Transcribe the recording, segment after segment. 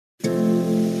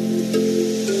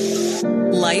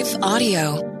Life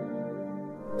Audio.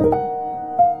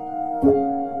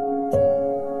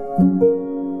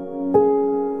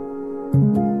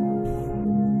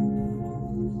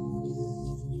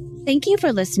 Thank you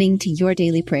for listening to Your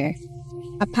Daily Prayer,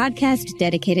 a podcast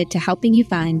dedicated to helping you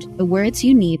find the words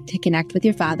you need to connect with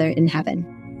your Father in heaven.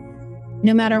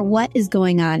 No matter what is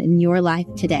going on in your life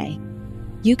today,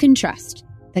 you can trust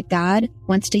that God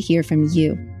wants to hear from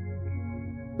you.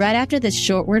 Right after this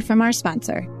short word from our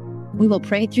sponsor, we will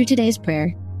pray through today's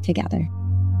prayer together.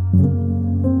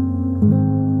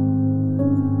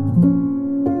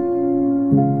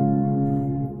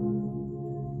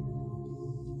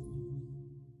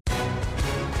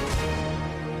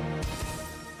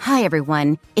 Hi,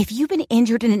 everyone. If you've been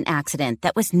injured in an accident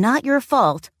that was not your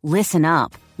fault, listen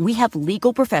up. We have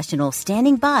legal professionals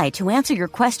standing by to answer your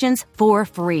questions for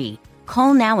free.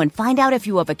 Call now and find out if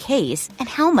you have a case and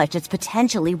how much it's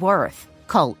potentially worth.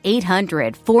 Call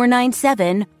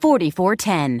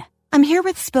 800-497-4410. I'm here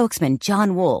with spokesman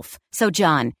John Wolf. So,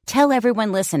 John, tell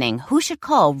everyone listening who should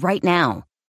call right now.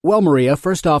 Well, Maria,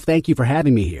 first off, thank you for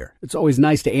having me here. It's always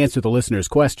nice to answer the listeners'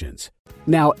 questions.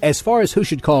 Now, as far as who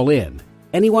should call in,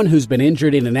 anyone who's been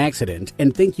injured in an accident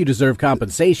and think you deserve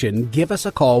compensation, give us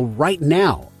a call right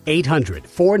now.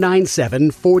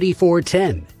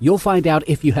 800-497-4410. You'll find out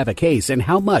if you have a case and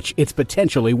how much it's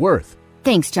potentially worth.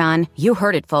 Thanks, John. You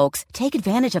heard it, folks. Take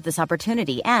advantage of this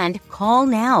opportunity and call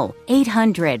now.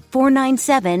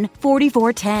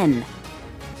 800-497-4410.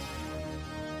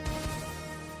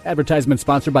 Advertisement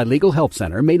sponsored by Legal Help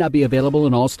Center. May not be available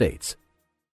in all states.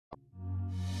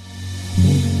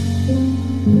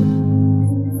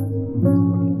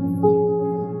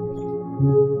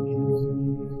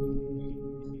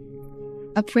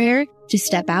 A prayer to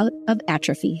step out of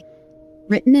atrophy.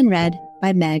 Written and read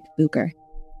by Meg Bucher.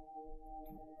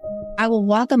 I will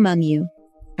walk among you.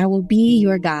 I will be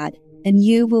your God, and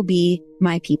you will be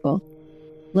my people.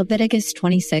 Leviticus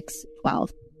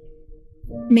 26:12.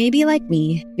 Maybe like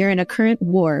me, you're in a current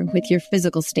war with your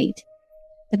physical state.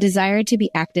 The desire to be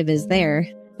active is there,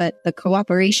 but the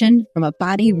cooperation from a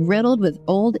body riddled with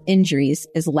old injuries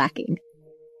is lacking.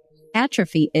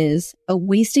 Atrophy is a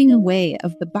wasting away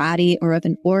of the body or of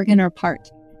an organ or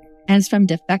part, as from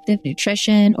defective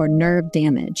nutrition or nerve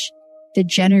damage.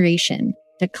 Degeneration,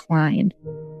 decline,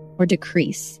 or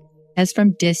decrease, as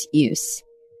from disuse.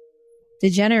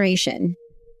 Degeneration,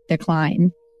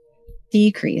 decline,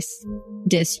 decrease,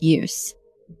 disuse.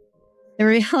 The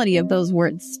reality of those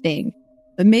words sting,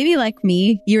 but maybe like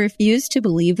me, you refuse to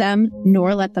believe them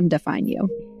nor let them define you.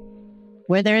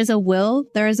 Where there is a will,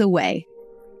 there is a way.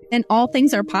 And all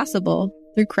things are possible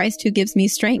through Christ who gives me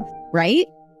strength, right?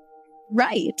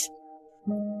 Right.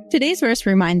 Today's verse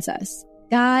reminds us,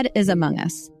 God is among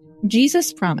us.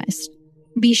 Jesus promised,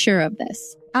 be sure of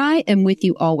this. I am with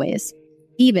you always,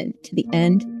 even to the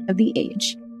end of the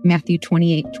age. Matthew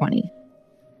 28:20.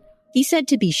 He said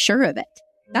to be sure of it,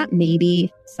 not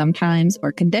maybe, sometimes,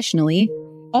 or conditionally,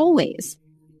 always.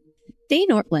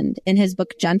 Dane Ortland, in his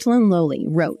book Gentle and Lowly,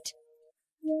 wrote,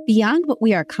 beyond what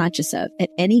we are conscious of at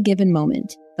any given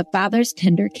moment, the Father's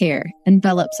tender care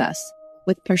envelops us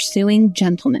with pursuing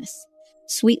gentleness,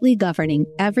 sweetly governing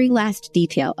every last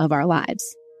detail of our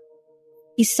lives.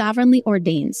 He sovereignly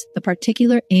ordains the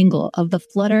particular angle of the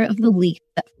flutter of the leaf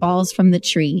that falls from the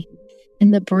tree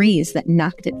and the breeze that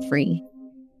knocked it free.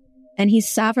 And he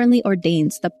sovereignly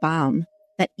ordains the bomb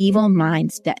that evil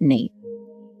minds detonate.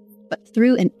 But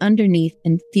through and underneath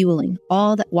and fueling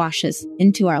all that washes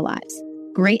into our lives,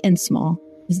 great and small,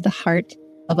 is the heart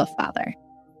of a Father.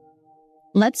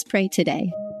 Let's pray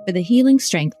today for the healing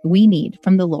strength we need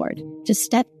from the Lord to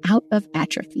step out of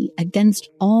atrophy against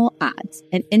all odds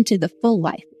and into the full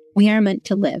life we are meant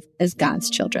to live as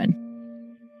God's children.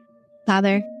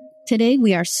 Father, today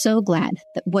we are so glad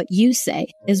that what you say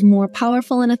is more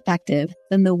powerful and effective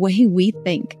than the way we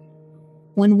think.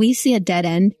 When we see a dead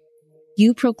end,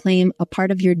 you proclaim a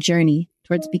part of your journey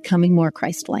towards becoming more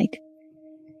Christ-like.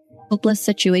 Hopeless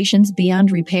situations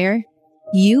beyond repair,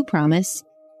 you promise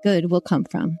good will come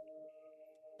from.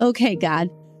 Okay, God,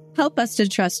 help us to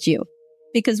trust you,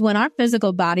 because when our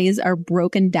physical bodies are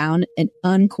broken down and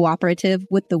uncooperative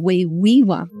with the way we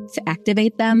want to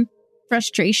activate them,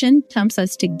 frustration tempts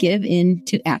us to give in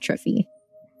to atrophy.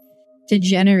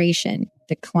 Degeneration,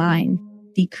 decline,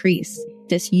 decrease,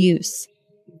 disuse.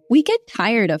 We get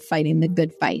tired of fighting the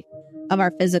good fight of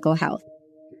our physical health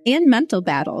and mental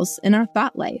battles in our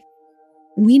thought life.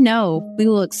 We know we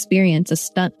will experience a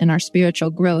stunt in our spiritual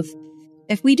growth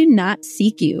if we do not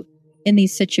seek you in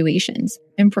these situations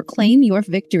and proclaim your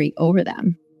victory over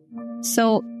them.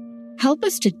 So help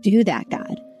us to do that,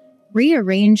 God.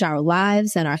 Rearrange our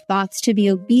lives and our thoughts to be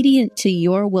obedient to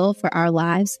your will for our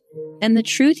lives and the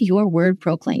truth your word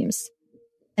proclaims.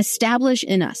 Establish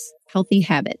in us healthy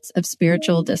habits of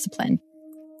spiritual discipline,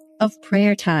 of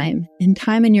prayer time and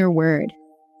time in your word,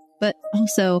 but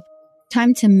also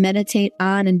time to meditate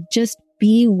on and just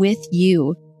be with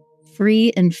you,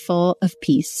 free and full of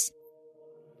peace.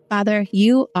 Father,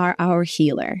 you are our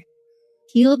healer.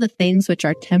 Heal the things which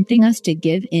are tempting us to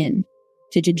give in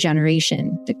to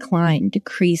degeneration, decline,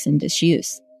 decrease, and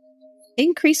disuse.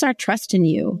 Increase our trust in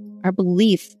you, our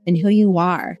belief in who you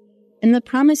are, and the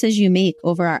promises you make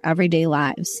over our everyday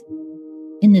lives.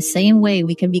 In the same way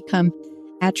we can become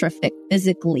atrophic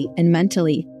physically and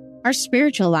mentally, our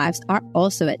spiritual lives are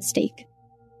also at stake.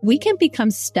 We can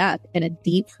become stuck in a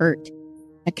deep hurt,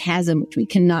 a chasm which we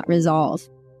cannot resolve.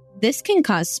 This can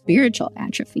cause spiritual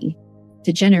atrophy,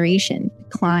 degeneration,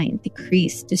 decline,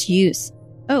 decrease, disuse.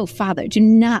 Oh, Father, do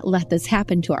not let this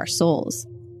happen to our souls.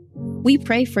 We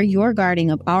pray for your guarding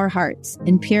of our hearts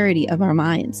and purity of our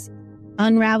minds.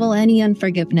 Unravel any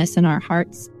unforgiveness in our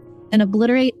hearts and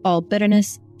obliterate all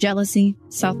bitterness, jealousy,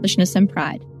 selfishness, and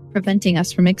pride, preventing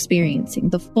us from experiencing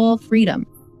the full freedom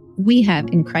we have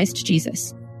in Christ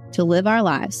Jesus to live our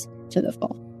lives to the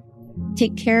full.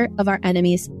 Take care of our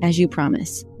enemies as you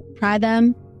promise. Pry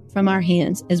them from our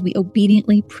hands as we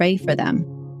obediently pray for them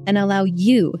and allow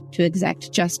you to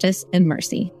exact justice and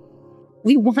mercy.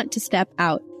 We want to step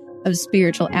out of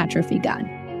spiritual atrophy, God,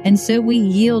 and so we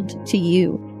yield to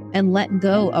you and let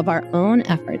go of our own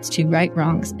efforts to right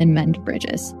wrongs and mend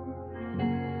bridges.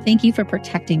 Thank you for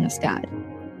protecting us, God.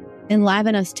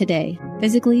 Enliven us today,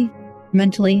 physically,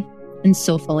 mentally, and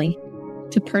soulfully,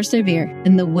 to persevere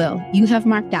in the will you have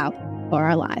marked out for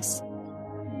our lives.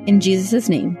 In Jesus'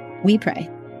 name, we pray.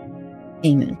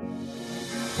 Amen.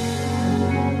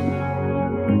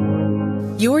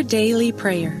 Your Daily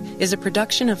Prayer is a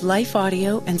production of Life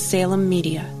Audio and Salem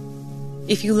Media.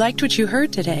 If you liked what you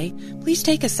heard today, please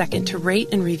take a second to rate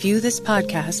and review this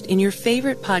podcast in your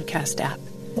favorite podcast app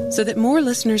so that more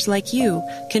listeners like you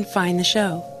can find the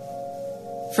show.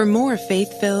 For more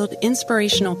faith-filled,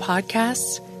 inspirational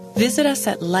podcasts, visit us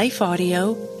at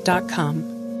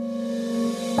lifeaudio.com.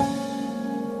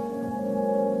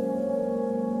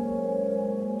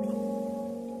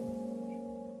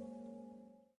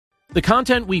 The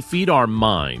content we feed our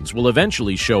minds will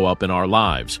eventually show up in our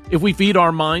lives. If we feed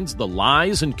our minds the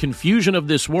lies and confusion of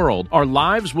this world, our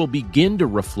lives will begin to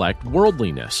reflect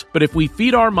worldliness. But if we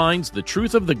feed our minds the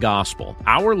truth of the gospel,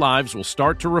 our lives will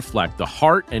start to reflect the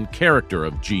heart and character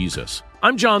of Jesus.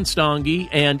 I'm John Stange,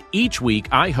 and each week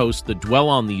I host the Dwell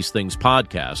on These Things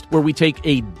podcast, where we take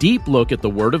a deep look at the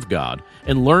Word of God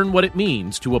and learn what it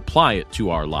means to apply it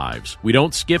to our lives. We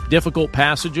don't skip difficult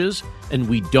passages, and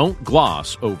we don't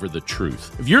gloss over the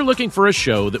truth. If you're looking for a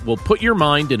show that will put your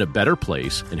mind in a better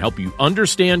place and help you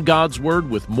understand God's Word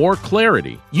with more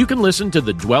clarity, you can listen to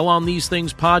the Dwell on These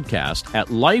Things podcast at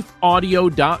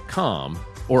lifeaudio.com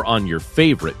or on your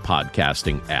favorite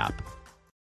podcasting app.